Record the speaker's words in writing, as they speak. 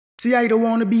See, I don't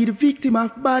wanna be the victim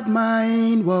of bad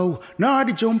mind, whoa. Nor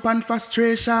the jump and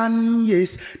frustration,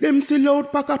 yes. Them see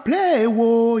LoudPack a play,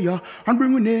 whoa, yeah. And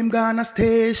bring your name Ghana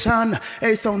station.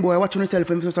 Hey, son boy, watching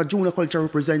yourself, if it's a junior culture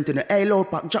representing it. Hey,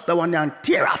 LoudPack, drop that one there and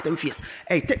tear off them face.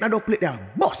 Hey, take that up plate there and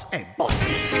bust, hey, bust.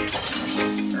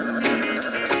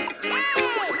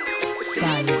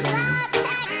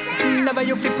 Never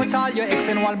you fit put all your eggs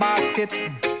in one basket.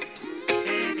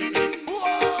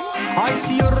 I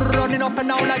see you running up and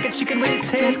down like a chicken with its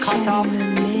head cut off.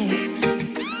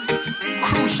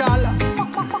 Crucial.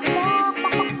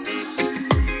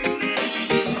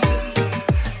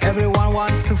 Everyone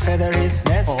wants to feather his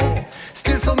nest.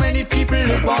 Still so many people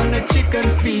live on a chicken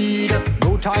feed.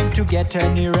 No time to get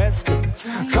any rest.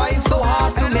 Trying so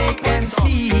hard to make ends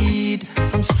meet.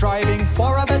 Some striving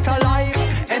for a better life,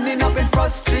 ending up in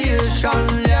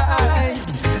frustration, yeah.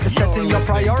 Setting your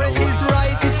priorities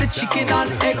right, it's a chicken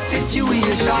and egg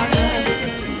situation.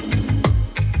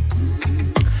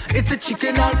 It's a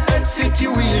chicken and egg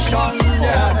situation,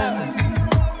 yeah.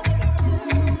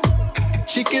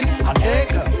 Chicken and egg.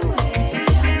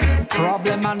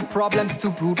 Problem and problems to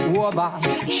brood over.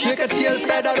 Shake a tail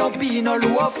feather, don't be no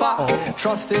loafer.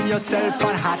 Trust in yourself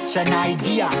and hatch an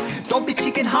idea. Don't be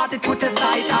chicken-hearted, put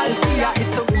aside all fear.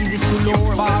 It's so easy to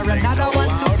look for another one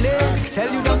to blame.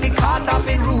 Tell you don't get caught up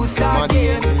in rooster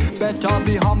games. Better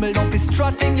be humble, don't be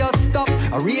strutting your stuff.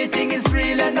 A real thing is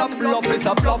real and a bluff is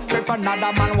a bluff. If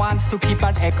another man wants to keep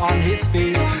an egg on his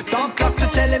face, don't clock to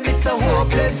tell him it's a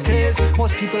hopeless case.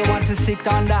 Most people want to sit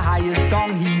on the highest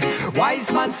dung heap.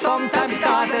 Wise man sometimes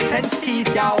causes sense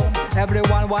teeth, yo.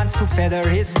 Everyone wants to feather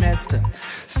his nest.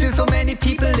 Still so many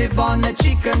people live on a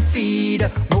chicken feed.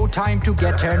 No time to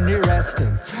get any rest.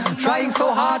 Trying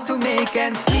so hard to make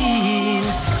ends meet.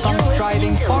 Some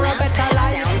striving for a better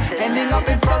life, ending up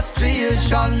in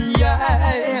frustration,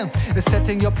 yeah.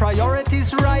 Setting your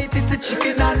priorities right, it's a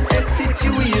chicken and egg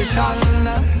situation.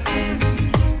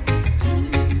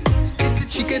 It's a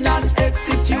chicken and egg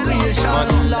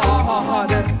situation,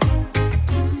 Lord.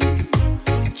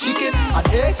 Chicken and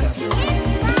egg.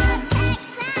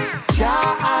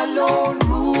 Jah alone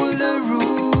rule the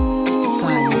roost.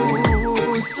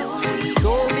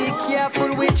 So be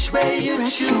careful which way you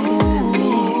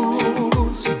choose.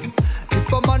 If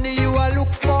for money you are look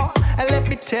for, and let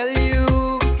me tell you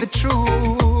the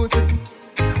truth.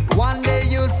 One day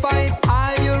you'll find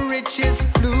all your riches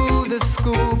flew the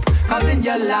scoop. Cause in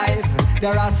your life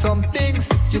there are some things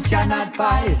you cannot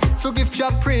buy. So give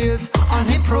your praise and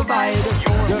He provide.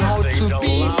 You know to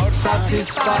be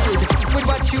satisfied with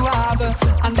what you have,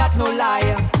 and that no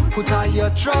lie. Put all your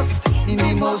trust in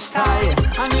the Most High,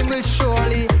 and He will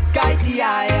surely guide the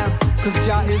eye. Cause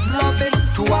Jah is loving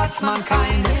towards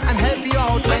mankind and help you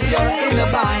out when you're in a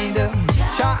bind.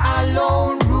 Jah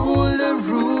alone rule the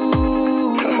roost.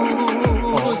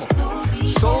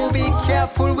 So be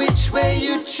careful which way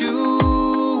you choose.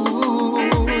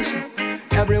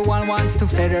 Everyone wants to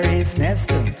feather his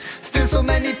nest. Still so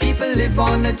many people live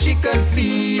on a chicken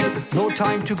feed. No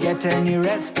time to get any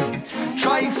rest.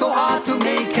 Trying so hard to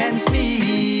make ends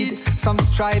meet. Some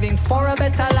striving for a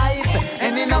better life,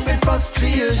 ending up in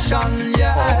frustration,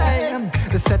 yeah.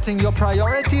 Setting your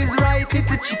priorities right,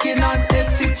 it's a chicken and egg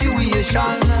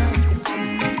situation.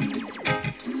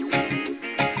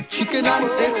 Chicken and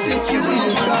egg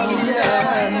situation,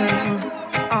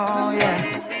 yeah. Oh yeah.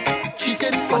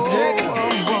 Chicken and egg.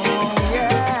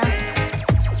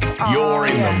 You're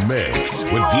in the mix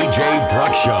with DJ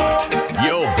Bruckshut.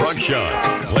 Yo, Bruckshut,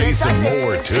 play some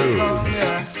more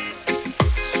tunes.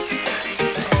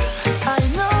 I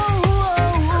know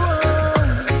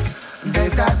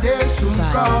better days soon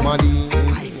come. I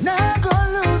not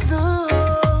gonna lose the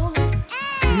hope.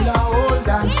 Still I hold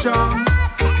and strong.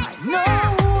 I know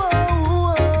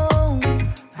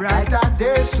brighter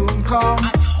days soon come.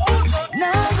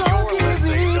 Not gonna give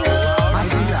it up. I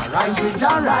still arise with a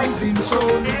rising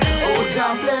sun. Oh,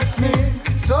 Jah bless me,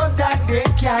 so that they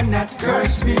cannot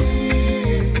curse me.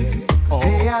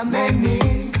 There are many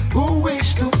who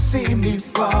wish to see me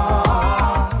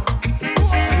fall.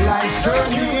 Life's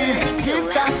journey, give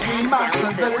thanks we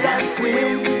master the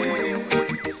lessons.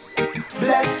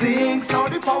 Blessings, now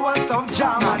the powers of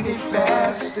Jah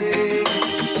manifesting.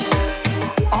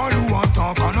 All who want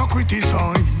talk and not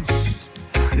criticize,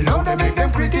 now they make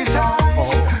them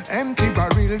criticize. empty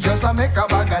barrel just to make a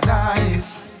bag of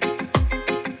nice.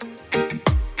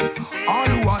 All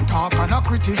who want talk and not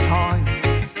criticize,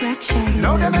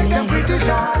 now they make them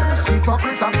criticize.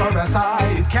 hypocrites and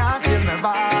parasites can't kill me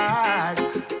vibe.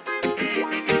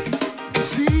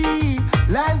 See,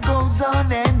 life goes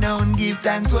on and on. Give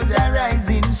thanks for the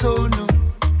rising sun.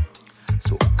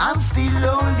 So I'm still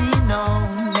holding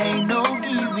on.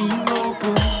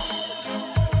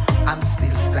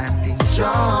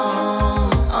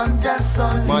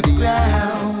 solid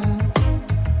ground.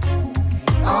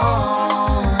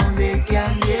 Oh, they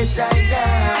can get tied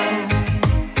down.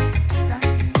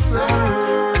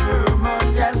 Firm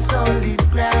on that solid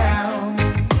ground.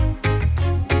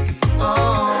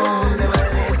 Oh, never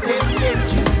let them get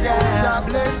you down. God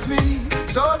bless me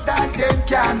so that they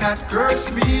cannot curse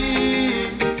me.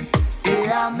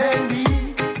 There are many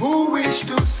who wish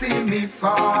to see me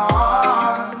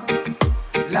fall.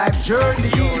 Life journey,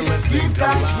 give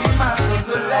thanks, we must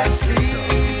hustle, let's see.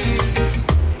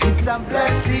 It's a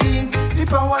blessing, the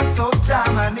power so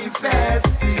jam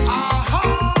manifesting.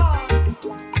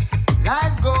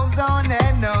 Life goes on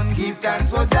and on, give thanks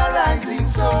for the rising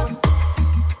sun.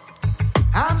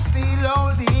 I'm still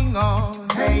holding on,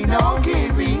 ain't no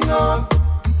giving up.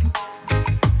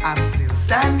 I'm still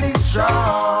standing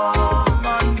strong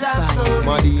on the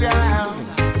solid ground.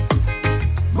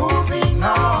 Moving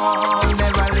on,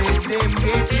 never let them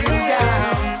get you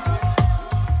down.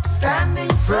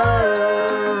 Standing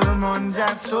firm on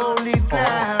that solid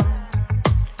ground.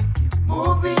 Keep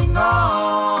moving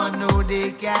on, no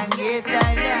they can't get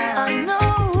down. I know,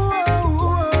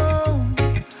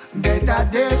 better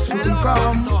days soon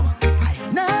come. I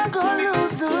not gonna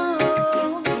lose the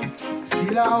hope.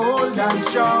 Still I hold on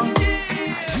strong.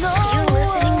 You're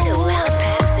listening to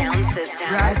LoudPack Sound System.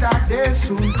 Brighter days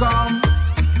soon come.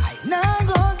 Now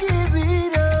go give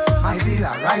it up. I still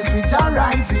arise with a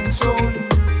rising sun.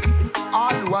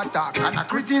 All who attack and I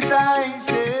criticize,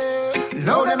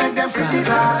 Lord, they make them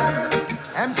criticize.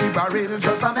 Empty barrel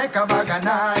just to make a bag of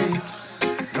nice.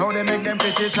 Lord, they make them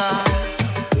criticize.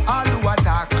 All who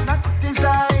attack and I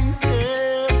criticize,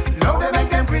 Lord, they make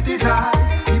them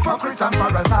criticize. Hypocrites and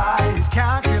parasites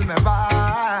can't kill me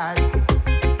vibe.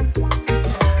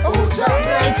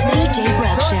 It's DJ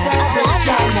Bruckshut of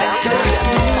LoudPack Sound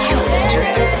System.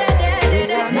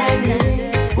 Many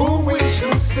who wish to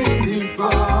see me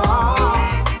fall.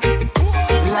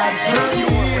 Life's journey,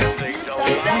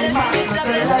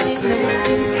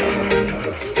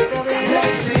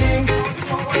 blessings,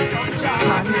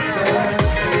 manifest.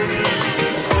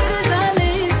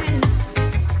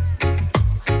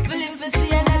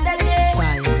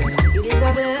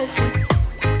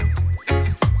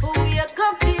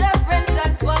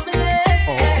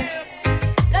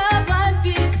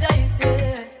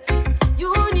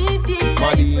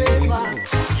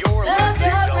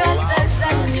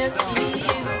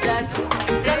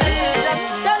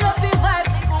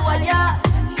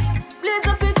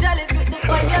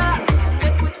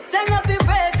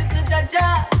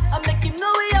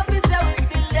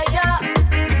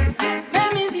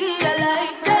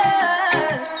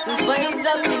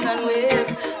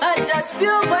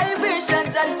 Pure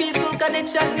vibrations and peaceful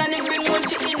connections, and it bring one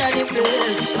chick in the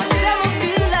place. Myself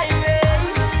feel irate.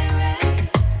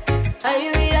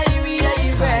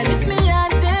 Lift me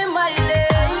and them my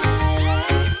leg.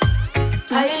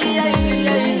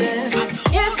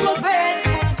 Yes, we're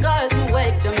grateful cause we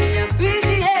wake to me.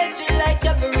 Appreciate you like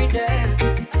every day.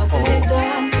 I feel it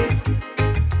thankful.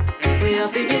 We are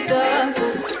feeling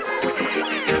thankful.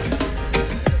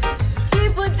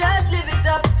 People just live it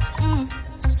up.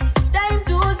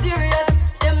 Serious,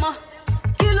 them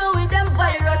killer with them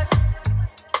virus.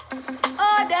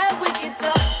 Oh, that wicked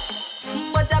stuff.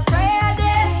 But I pray they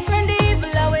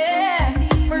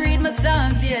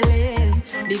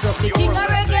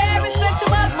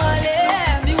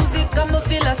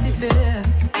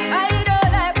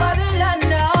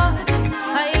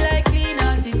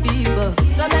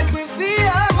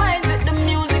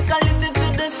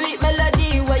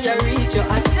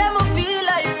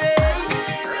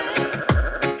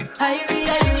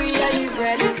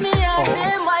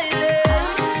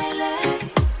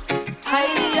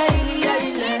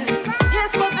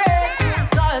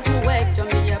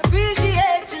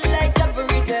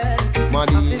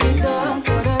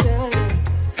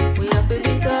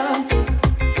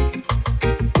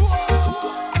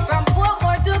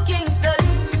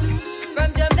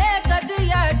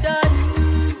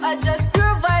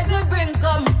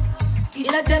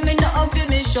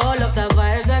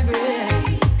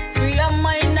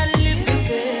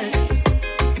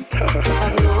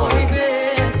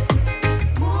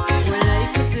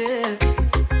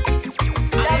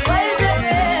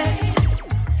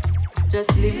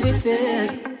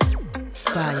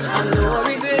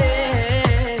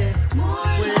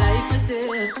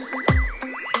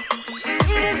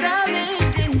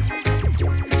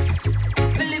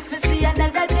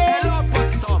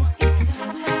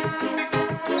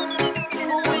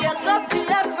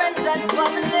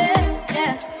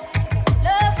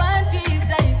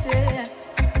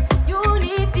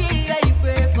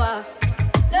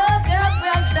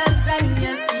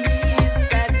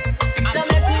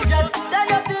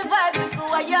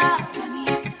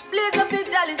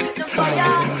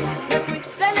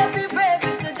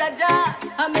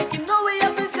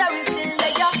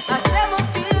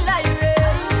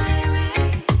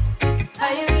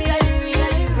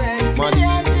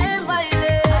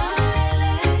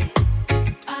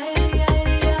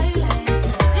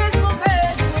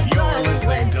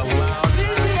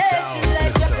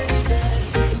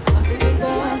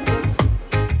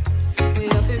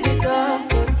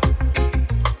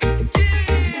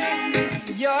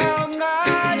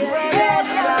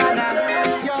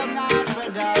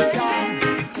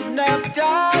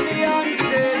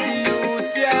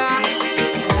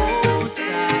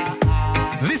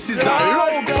This is a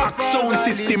LoudPack sound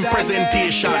system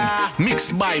presentation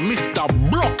mixed by Mr.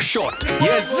 Bruckshut.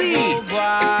 Yes, it.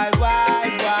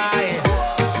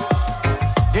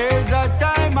 There's a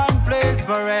time and place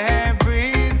for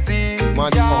everything.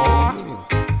 Yeah.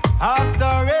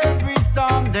 After every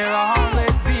storm, there'll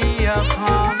always be a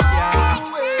calm.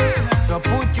 Yeah. So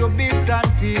put your bits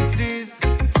and pieces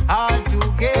all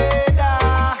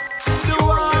together. The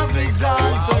war is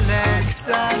on, so let's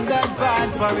stand and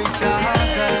fight for each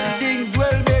other. Things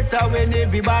will better when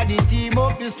everybody team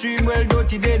up. The stream well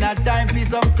dirty, then not time for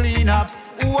some clean up.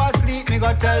 Who asleep, me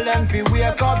go tell them to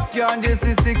wake up. John, this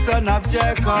is 6 son of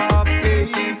Jacob.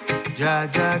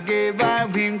 Jaja gave my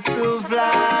wings to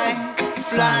fly,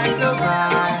 fly so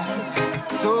high.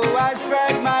 So I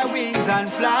spread my wings and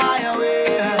fly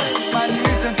away. Man,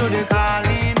 listen to the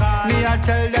calling. Me I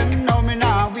tell them no, me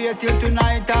now wait till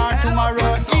tonight or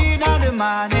tomorrow in the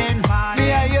morning.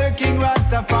 Me I hear King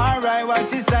Rastafari,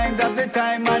 watch the signs of the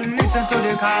time and listen to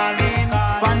the calling.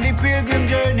 On the pilgrim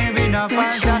journey we no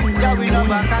fancy, yeah we no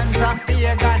vacancy,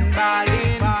 pagan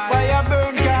balling. Fire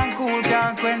burn can't cool,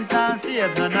 can't quench, can't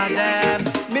save none of them.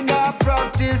 Me not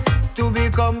practice to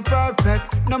become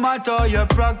perfect. No matter how you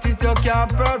practice, you can't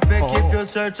perfect. If you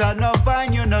search and not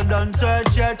find, you not done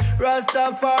search yet.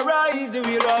 Rastafari is the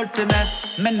real ultimate.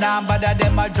 Me nah bother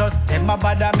them, I just them a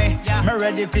bother me. Me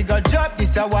ready figure job,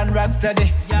 this a one rock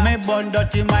steady. Me bun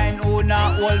dirty mind, who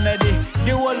not hold me di.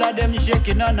 The whole of them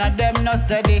shaking, none of them not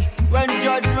steady. When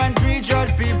judgment reach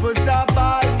out, people stop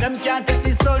all. Them can't take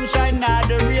the sunshine, nor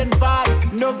the rainfall.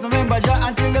 No remember Jah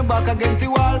until them back against the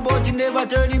wall, but you never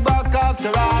turn it back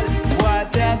after all.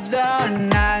 What they've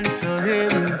done unto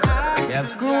him, they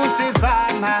have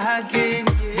crucified my king.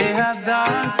 They have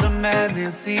done so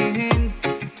many sins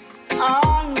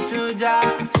unto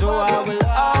Jah. So I will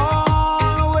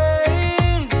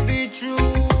always be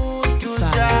true to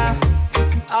Jah.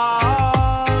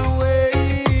 Always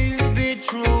be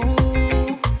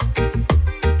true.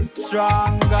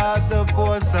 Strong as the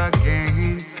force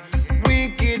against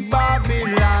wicked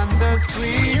Babylon, the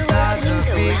sweet as the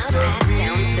victory.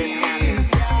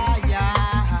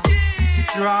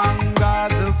 Stronger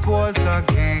the force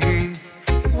against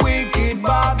wicked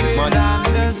Babylon,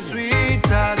 the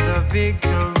sweeter the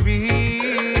victory.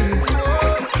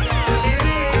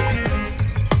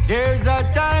 There's a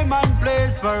time and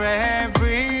place for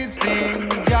everything,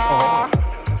 Jah.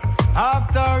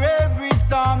 After every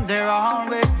storm, there'll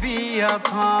always be a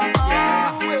calm,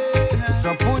 yeah.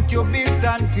 So put your bits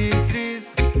and pieces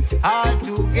all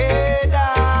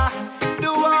together.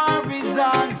 The war is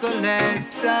on, so let's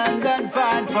stand and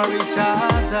fight for each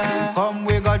other. Come,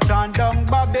 we go chant down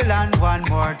Babylon one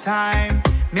more time.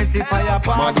 Me see fire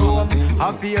pass home.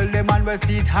 I feel them and we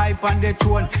sit hype on the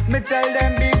throne. Me tell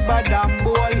them big bad and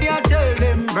bold. Me I tell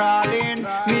them brawling.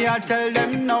 Me I tell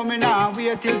them no, me now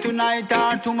wait till tonight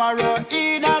or tomorrow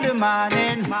in the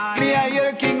morning. Me I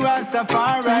hear King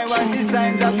Rastafari, watch the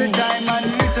signs of the time and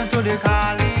listen to the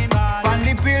calling. On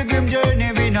the pilgrim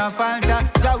journey we no falter,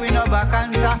 Jah we no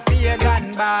vacancy,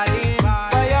 pagan balling.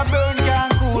 Fire burn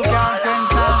can't cool, can't quench,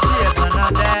 can't save none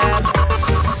of them.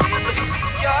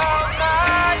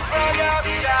 Youngheart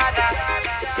production.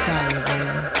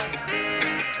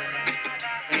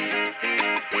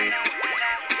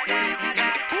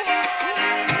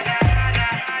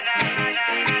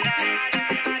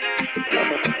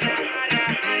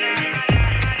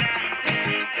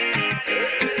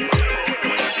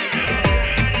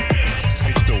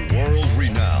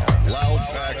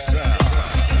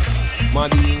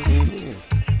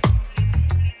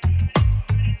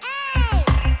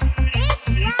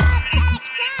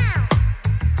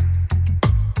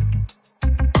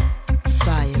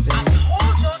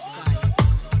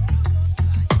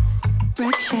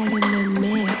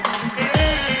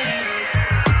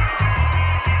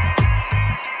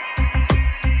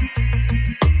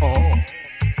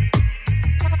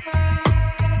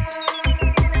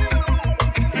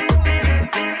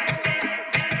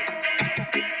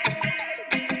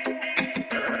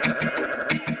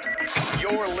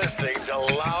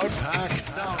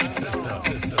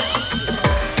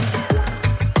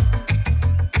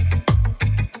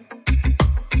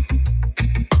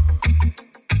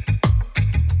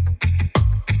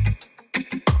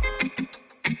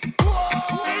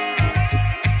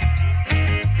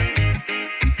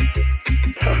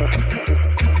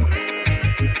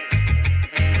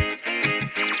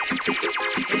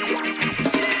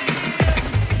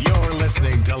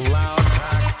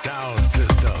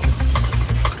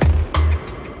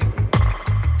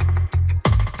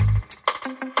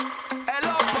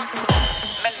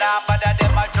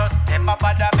 them a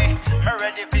bother me. Me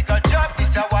ready fi go job,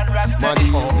 this a one rap steady.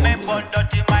 Me bun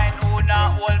dirty mind who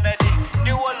not hold me.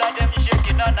 The whole of them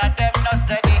shaking, none of them not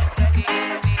steady.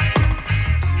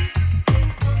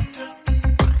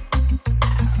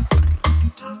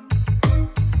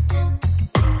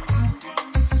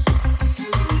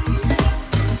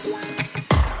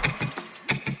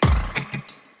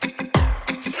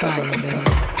 Fire, baby.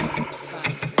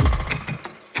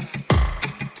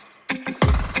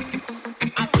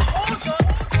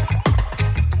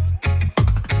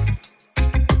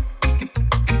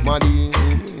 Money.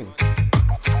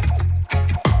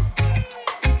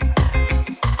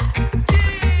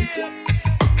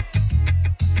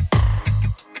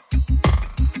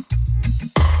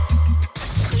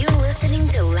 You're listening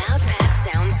to LoudPack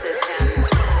Sound System.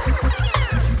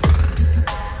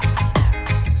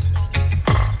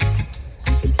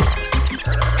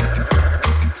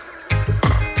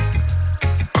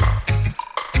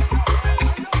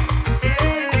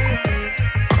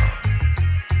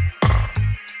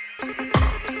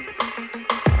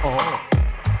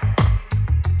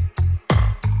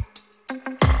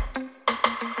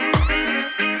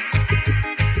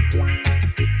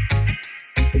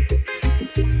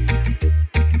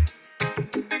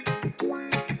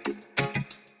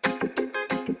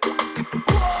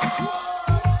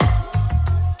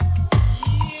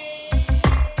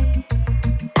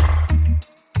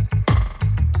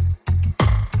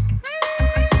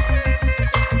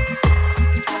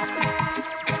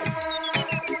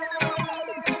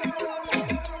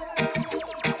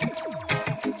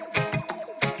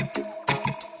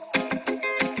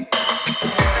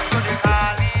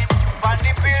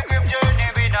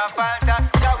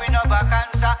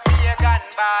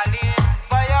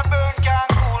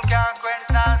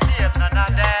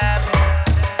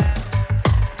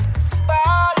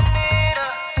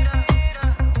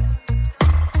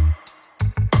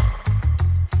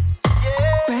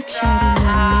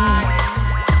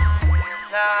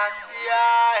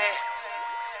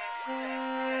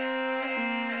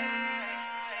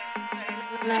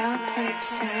 LoudPack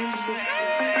Sound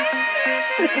System.